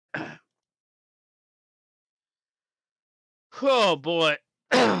Oh boy,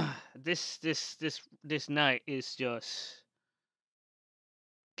 this night is just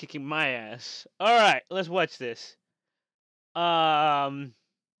kicking my ass. All right, let's watch this. Um,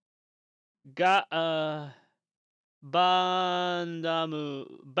 got Bandamu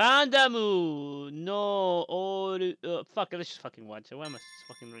no Oru. Fuck it, let's just fucking watch it. Why am I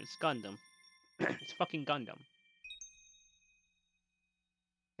fucking? It's Gundam. It's fucking Gundam.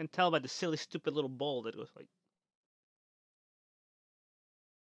 I can tell by the silly, stupid little ball that goes like.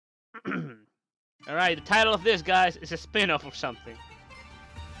 All right, the title of this, guys, is a spin-off of something.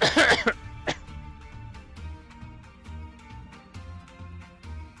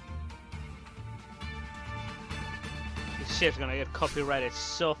 This shit's gonna get copyrighted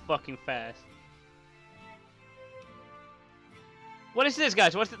so fucking fast. What is this,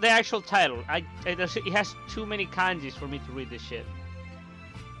 guys? What's the actual title? It has too many kanjis for me to read this shit.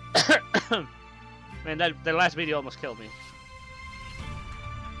 Man, that last video almost killed me.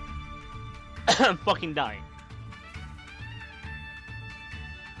 I'm fucking dying.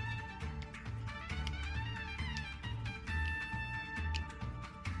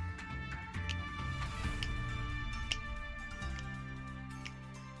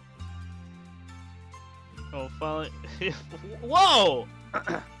 Oh, finally. Whoa!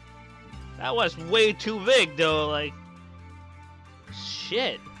 That was way too big, though. Like,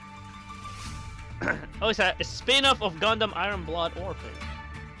 shit. Oh, it's a spin-off of Gundam Iron Blood Orphans.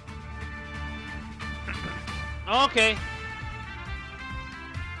 Okay.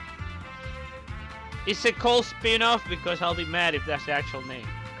 It's a cool spin-off because I'll be mad if that's the actual name.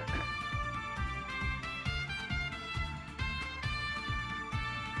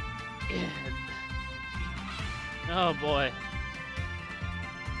 Oh boy.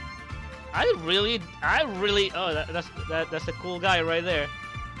 I really. Oh, that's a cool guy right there.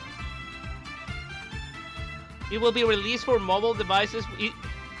 It will be released for mobile devices.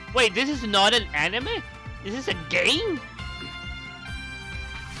 Wait, this is not an anime? Is this a game?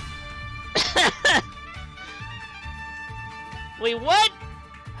 Wait, what?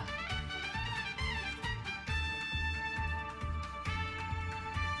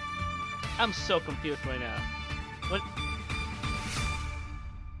 I'm so confused right now. What?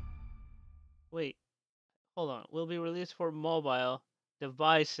 Wait. Hold on. Will be released for mobile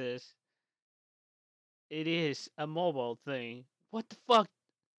devices. It is a mobile thing. What the fuck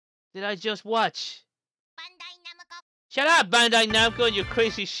did I just watch? Shut up, Bandai Namco, and your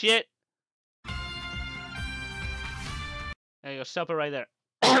crazy shit. There you go, stop it right there.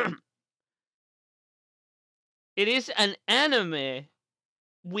 It is an anime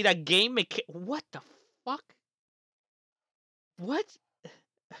with a game mechanic. What the fuck? What?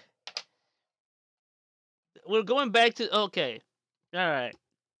 We're going back to... Okay. Alright.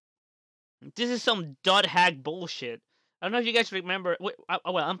 This is some dot hack bullshit. I don't know if you guys remember... Well,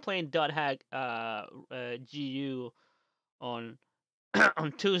 I'm playing dot hack GU on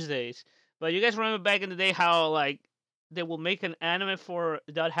on Tuesdays. But you guys remember back in the day how, like, they will make an anime for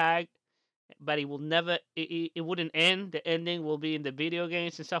dot hack, but it will never... It wouldn't end. The ending will be in the video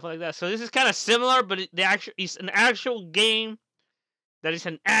games and stuff like that. So this is kind of similar, but it's an actual game that is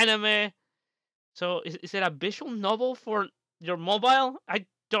an anime. So is it a visual novel for your mobile? I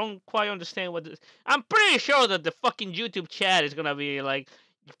don't quite understand what this... I'm pretty sure that the fucking YouTube chat is gonna be like,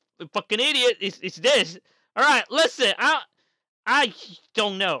 you fucking idiot, it's this. Alright, listen, I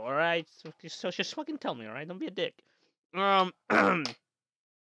don't know, alright? So just fucking tell me, alright? Don't be a dick. But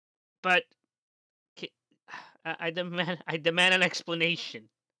I demand an explanation.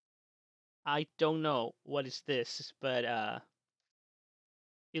 I don't know what is this, but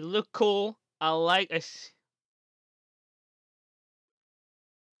it looked cool.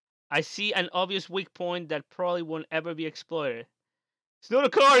 I see an obvious weak point that probably won't ever be exploited. It's not a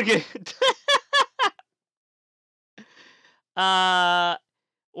card game.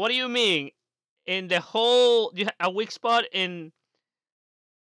 What do you mean? In the whole, a weak spot in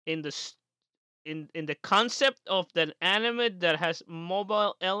the concept of the anime that has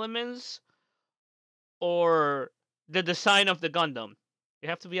mobile elements, or the design of the Gundam? You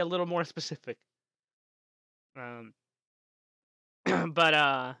have to be a little more specific. But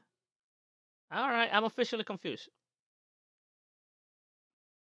all right, I'm officially confused.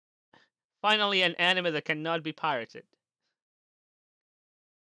 Finally, an anime that cannot be pirated.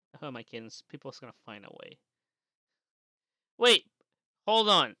 Oh my kittens, people's gonna find a way. Wait, hold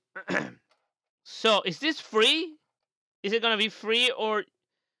on. So, is this free? Is it gonna be free, or...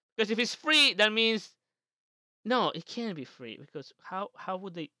 Because if it's free, that means... No, it can't be free, because how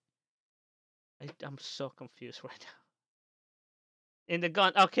would they... I'm so confused right now. In the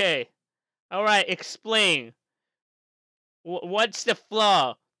gun... Okay. Alright, explain. What's the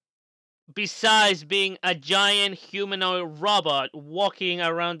flaw besides being a giant humanoid robot walking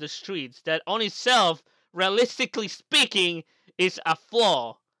around the streets? That on itself, realistically speaking, is a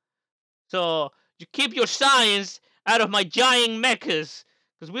flaw. So you keep your science out of my giant mechas.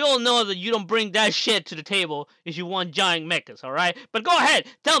 Because we all know that you don't bring that shit to the table if you want giant mechas, alright? But go ahead,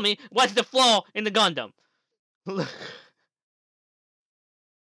 tell me what's the flaw in the Gundam? The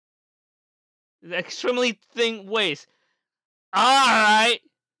extremely thin waist. Alright,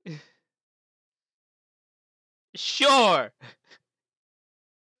 sure.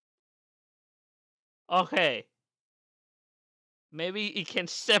 Okay. Maybe it can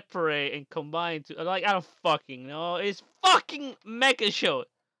separate and combine to like I don't fucking know. It's fucking Mecha Show.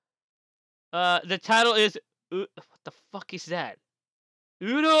 The title is what the fuck is that?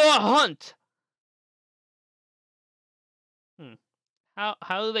 Urðr Hunt. Hmm.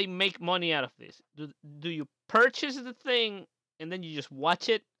 How do they make money out of this? Do you purchase the thing and then you just watch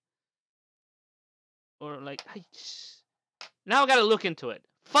it, or like now I gotta look into it.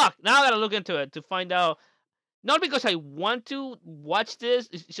 Fuck! Now I gotta look into it to find out. Not because I want to watch this.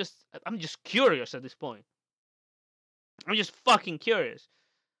 It's just I'm just curious at this point. I'm just fucking curious.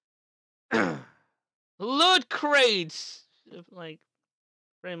 Loot crates, like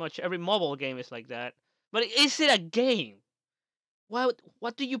pretty much every mobile game is like that. But is it a game? What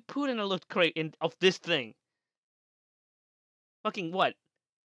do you put in a loot crate of this thing? Fucking what?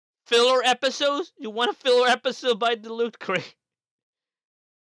 Filler episodes? You want a filler episode by the loot crate?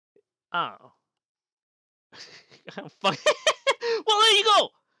 Oh. Fuck. Well, there you go.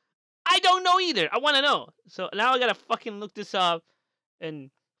 I don't know either. I want to know. So now I gotta fucking look this up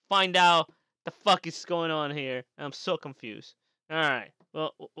and find out the fuck is going on here. I'm so confused. All right.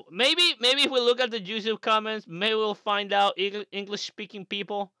 Well, maybe if we look at the YouTube comments, maybe we'll find out English speaking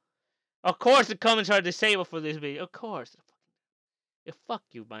people. Of course, the comments are disabled for this video. Of course. Yeah, fuck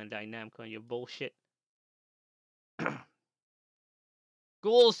you, Bandai Namco, and your bullshit.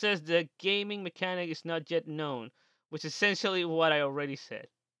 Google says the gaming mechanic is not yet known, which is essentially what I already said.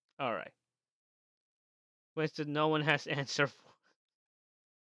 All right. Question no one has answer for.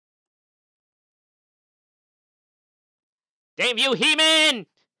 Damn you, He-Man!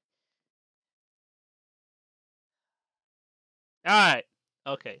 Alright.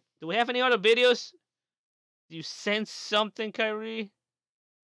 Okay. Do we have any other videos? Do you sense something, Kyrie?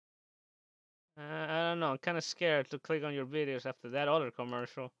 I don't know. I'm kind of scared to click on your videos after that other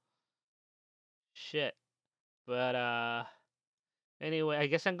commercial. Shit. But, anyway, I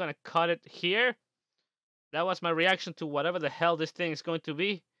guess I'm gonna cut it here. That was my reaction to whatever the hell this thing is going to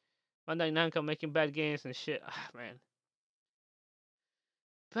be. Bandai Namco making bad games and shit. Ah, man.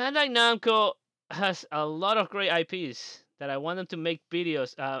 Bandai Namco has a lot of great IPs that I want them to make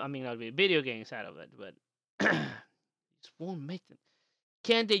videos. I mean, not video games out of it, but just won't make them.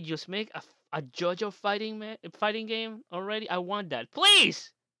 Can't they just make a JoJo fighting game already? I want that,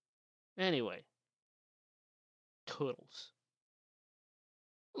 please. Anyway, turtles.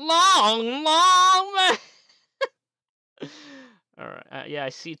 Long. All right. Yeah, I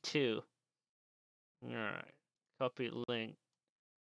see two. All right. Copy link.